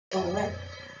Alright,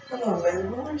 hello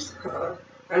Vanillars.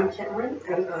 I'm Cameron,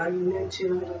 and I'm new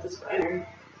to this binary,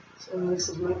 so this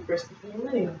is my first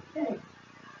video. Hey!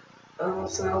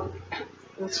 So,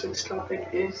 this week's topic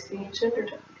is the gender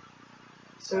type.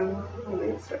 So, let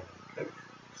me start.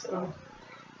 So,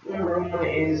 number one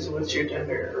is what's your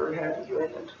gender, or how do you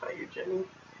identify your gender?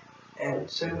 And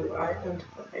so, I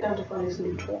identify as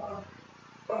neutral,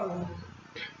 um,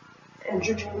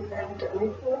 androgen, and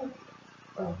demi-equal.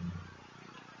 Um,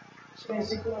 so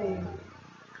basically,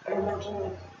 I imagine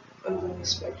like a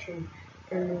spectrum,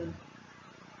 and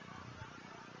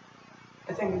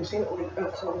I think I'm seeing it like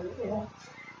a color, yeah.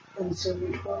 And so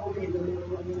 12 will be the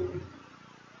middle, and then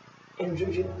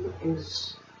androgen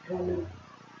is kind of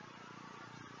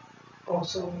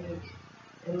also like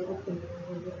in the middle,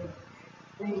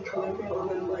 the color wheel, and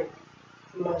then like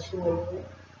masculine like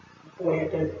boy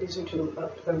identities are to the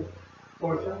left, and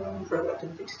more feminine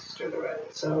identities to the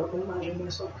right. So I imagine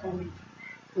myself kind of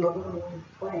in the middle,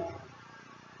 like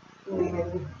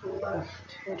leaning left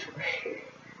to right.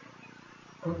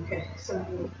 Okay,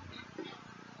 so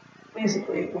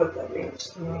basically what that means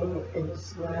to me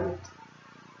is that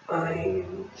I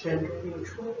am gender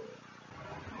neutral.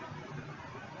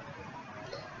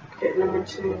 Okay, number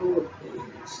two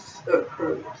is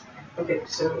pronouns. Okay,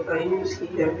 so I use he,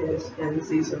 him, his, and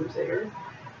sie, them, their.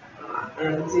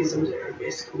 And sie, them, their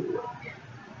basically like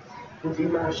if you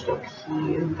mashed up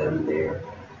he and them, there,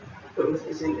 both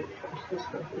is a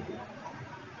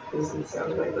because it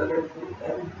sounds way better than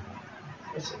them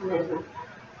for some reason.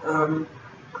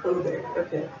 Clothing.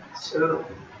 Okay, so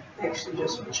actually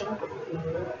just switch up in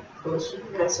the close to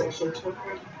that section to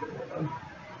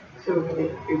feel really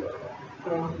happy about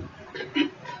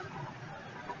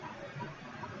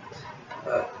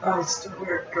that. I still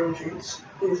wear girl jeans.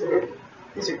 These are girl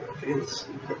jeans.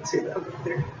 You can't see that, but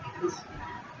they're jeans.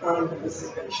 This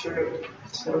is my shirt.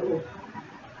 So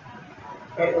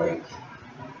I like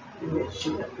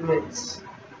mismatching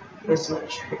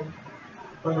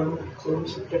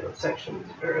clothes in different sections,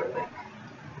 or like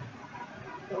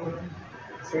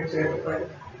for example, like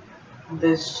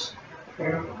this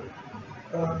pair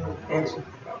pants with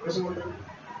flowers on them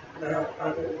that I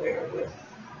will wear with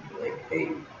like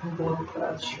a blue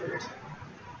plaid shirt.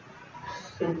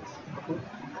 And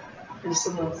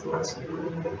some of the less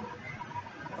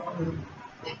um,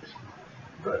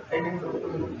 but I do have a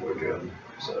limited wardrobe,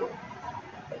 so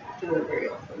I do that very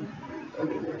often. I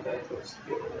mean, we're that close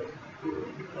together, like, we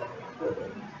really do that. But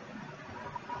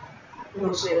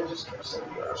mostly I just dress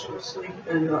androgynously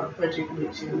and not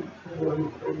particularly to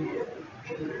one or the other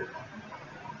gender.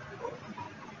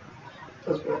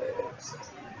 That's what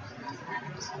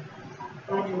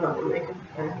I do not wear makeup.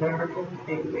 I've never been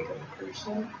a makeup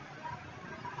person.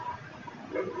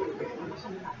 Never been a makeup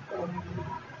person.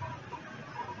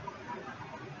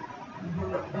 I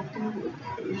do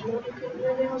occasionally get my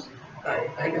nails.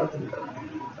 I got them done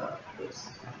this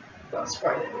last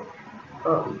Friday.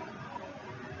 Um,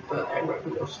 but I wrote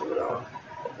most of it off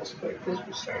at this point because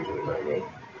we're starting to remind me.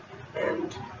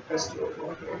 And festivals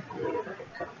are here. Really get a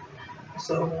haircut.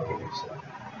 So I'm looking for stuff.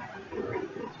 I'm ready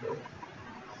for it.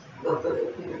 Not that I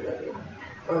need it.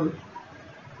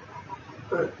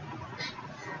 But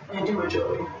I do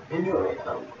enjoy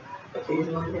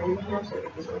occasionally wearing my nails. I think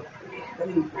it's really pretty. I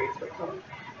think it breaks my color.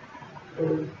 I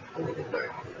think it's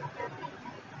dark.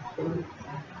 Um,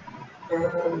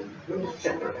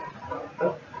 gender.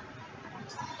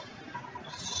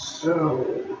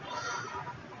 So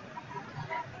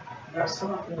that's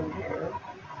talking in hair.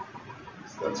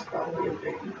 So that's probably a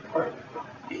big part of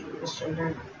being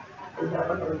misgendered. And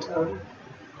that other time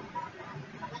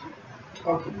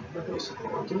talking,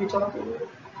 basically, to be talking.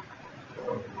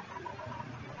 Um,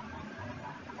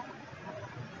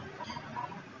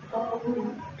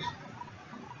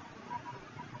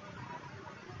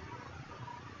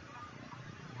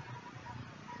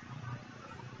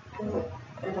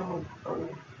 I don't,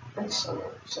 it's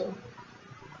summer, so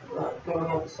I'm not going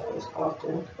outside as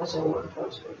often as I would if I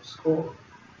was going to school.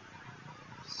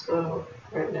 So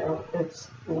right now it's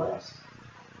less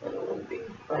than it would be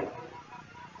like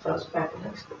if I was back in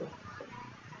high school.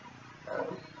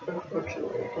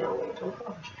 Unfortunately, I can't wait till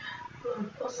college.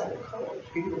 Plus, I'm in college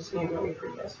because you know, your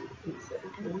professor instead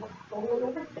of doing all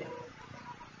other thing.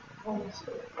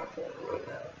 Honestly, I can't do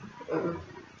that.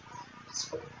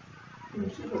 So,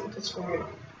 this one,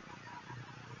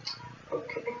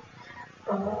 okay.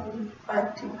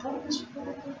 I do have this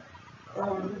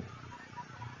one.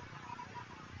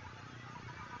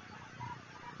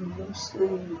 Mostly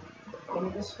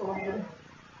on this one.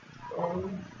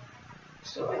 Um,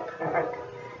 so I pack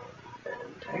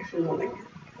and actually want to get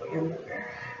going in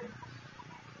there.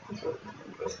 So,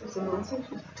 because the last thing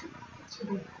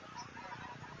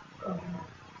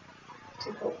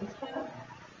to help with that.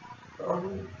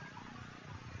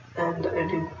 And I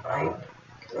do find,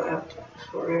 because I have to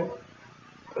Victoria,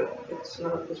 but it's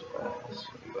not as bad as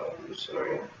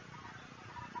Victoria.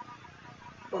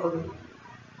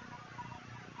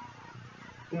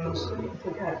 Mostly, I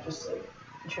think I have just like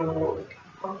general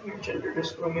like your gender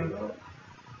dysphoria about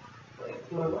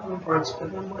like my bottom parts,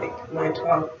 but then like my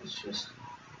top is just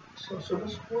social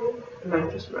dysphoria, and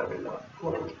I'd just rather not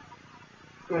like.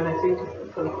 I mean, I think if I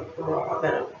put it like raw,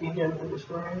 then it would be gender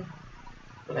dysphoria,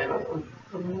 but I don't want to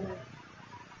put it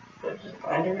but just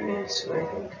binary is, so I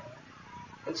think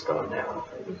it's gone down.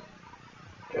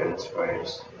 And as far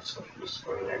as social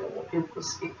dysphoria, I don't want people to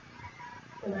see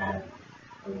that.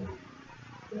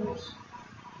 Yes.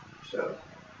 So,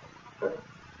 but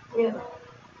yeah.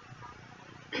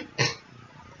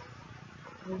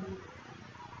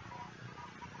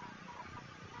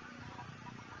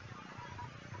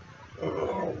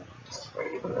 And just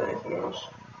ready for anything else.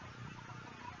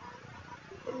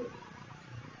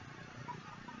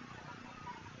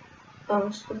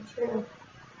 Scripture.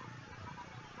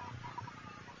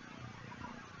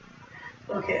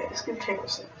 Okay, scripture.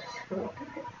 So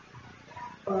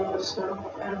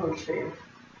I don't shave.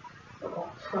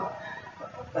 Oh,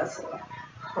 that's a lot.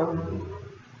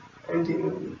 I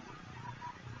do.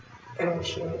 I don't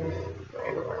shave my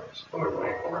arms or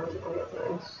my arms or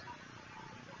things.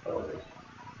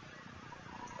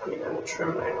 I mean, I will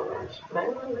trim my arms, but I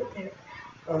don't really care.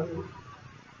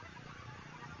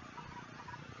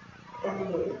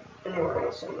 Anywhere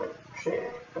else I might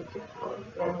shave, but keep on.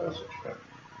 I'm not so sure.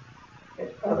 I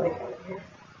like out here.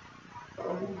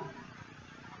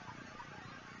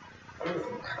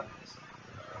 Everything cuts.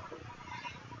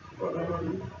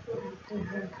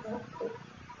 Haircut, but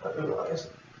otherwise,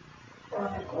 I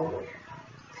like all my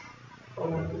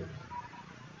hair.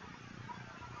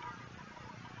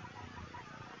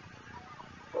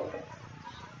 Okay.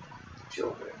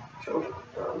 Children.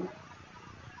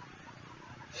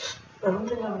 I don't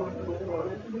think I really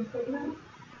wanted to be pregnant,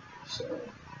 so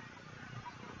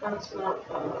that's not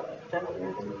down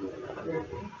really, not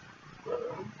really.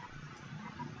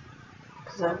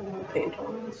 Because I won't pay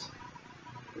tolerance,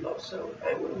 and also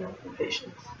I wouldn't have the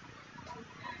patience.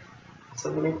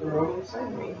 Somebody can roll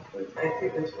inside me, but I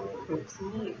think that's what makes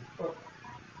me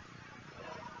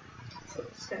so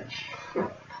sketch.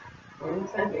 Roll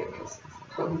inside me, because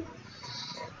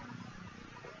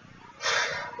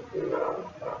no,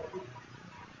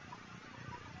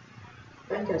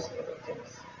 I guess other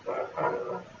things, but I don't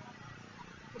know.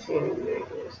 It's gonna be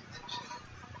ridiculous.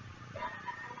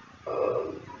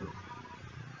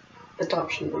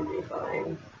 Adoption would be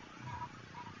fine.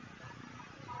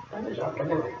 I'm adopted, I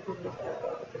never even thought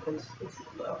about it because it's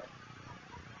adopted.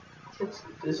 Kids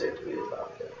deserve to be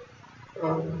adopted.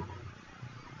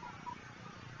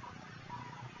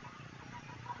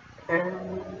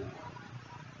 And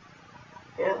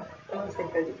yeah, I don't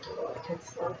think I need to a lot of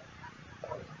kids though.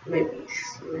 Maybe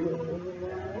 3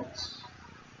 minutes.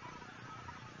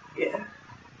 Yeah.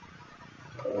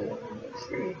 Probably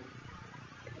 3.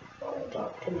 I'll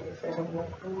adopt them if I don't want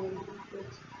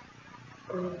kids.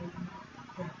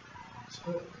 Yeah.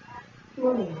 So,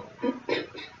 money.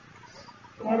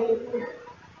 Money.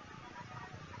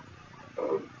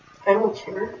 I don't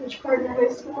care which partner I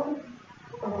select.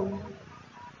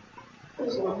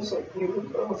 As long as like you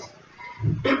both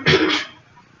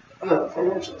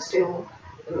financially stable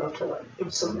enough to like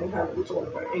if something happens to one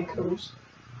of our incomes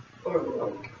or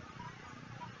like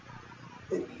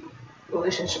the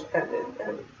relationship ended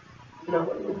and no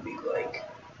one would be like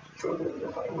struggling to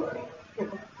find money, you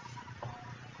know.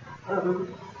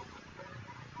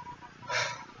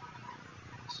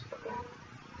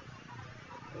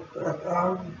 But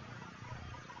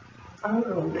I don't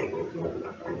know, maybe more than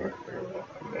a partner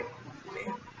or maybe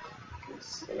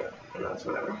because and that's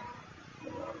whatever.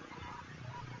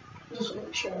 Just want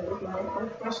to share with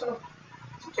myself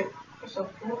to take myself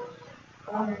care.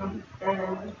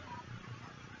 And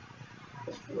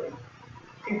just like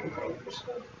people paying for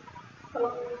stuff.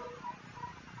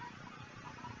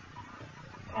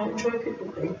 I enjoy people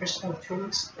paying for stuff to an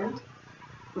extent,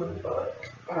 but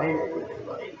I really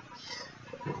like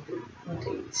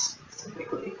dates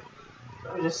specifically.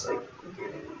 I just like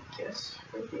giving gifts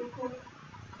for people,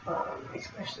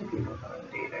 especially people that I'm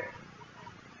dating,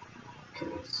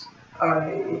 because I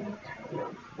kind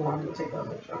of want to take on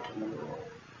the gentleman role.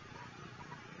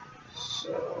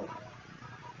 So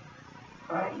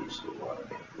I usually want to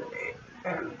pick the date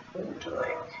and want to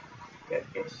like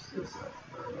get gifts and stuff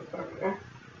for my partner.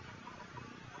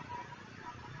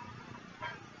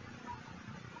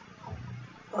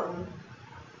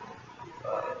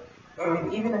 But I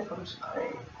mean, even if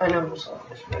I know I'm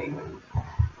selfish, but even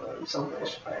when I'm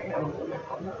selfish, I have a limit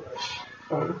on how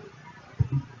much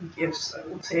gifts I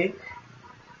will take.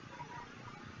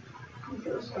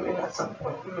 Because, I mean, at some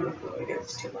point, even if it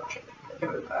gets too much, I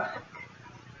give it back.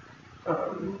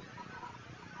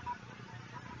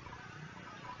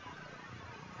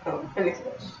 Anything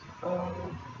else?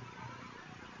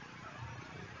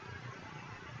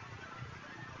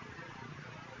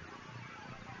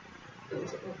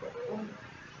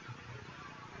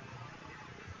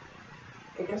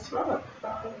 I guess not.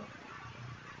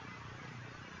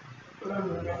 I'm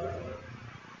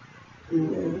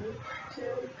new to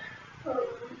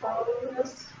following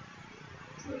this.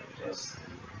 So just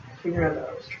figure out that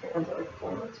I was trans like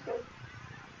 4 months ago.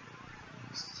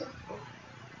 So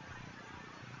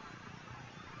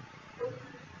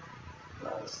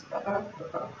that's that.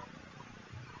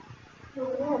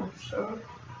 Yeah, so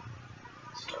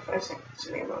stuff I think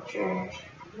today will change.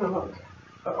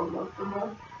 Like a month from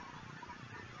now.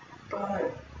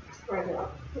 But right now,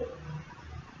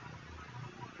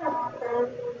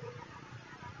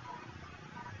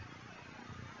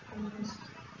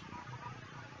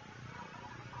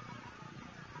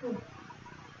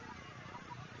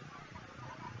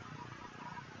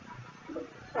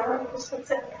 so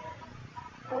that's it.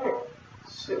 Alright,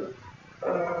 so,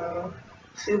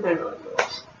 see you later,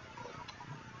 girls.